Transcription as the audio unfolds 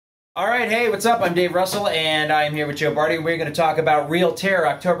All right, hey, what's up? I'm Dave Russell, and I'm here with Joe Barty. We're going to talk about Real Terror,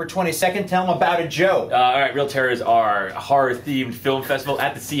 October 22nd. Tell them about it, Joe. All right, Real Terror is our horror-themed film festival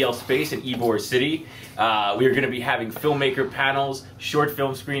at the CL Space in Ybor City. We are going to be having filmmaker panels, short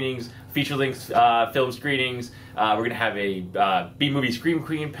film screenings, feature-length film screenings. We're going to have a B-movie Scream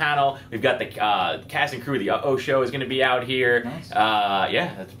Queen panel. We've got the cast and crew of the Uh-Oh Show is going to be out here. Nice.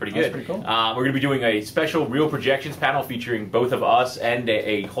 Yeah, that's pretty good. That's pretty cool. We're going to be doing a special Real Projections panel featuring both of us and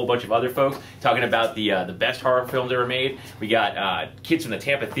a whole bunch of other folks talking about the best horror films ever made. We got kids from the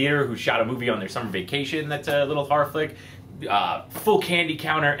Tampa Theater who shot a movie on their summer vacation that's a little horror flick. Full candy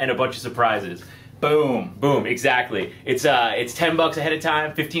counter and a bunch of surprises. Boom, boom, exactly. It's $10 ahead of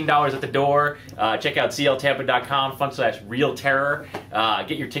time, $15 at the door. Check out cltampa.com/realterror.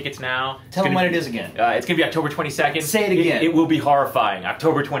 Get your tickets now. Tell them when it is again. It's going to be October 22nd. Say it again. It will be horrifying.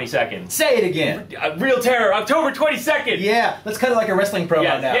 October 22nd. Say it again. Real Terror, October 22nd. Yeah, let's cut it like a wrestling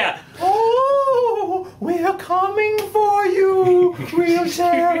promo now. Yeah. Oh, we're coming for you, Real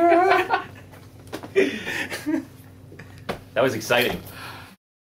Terror. That was exciting.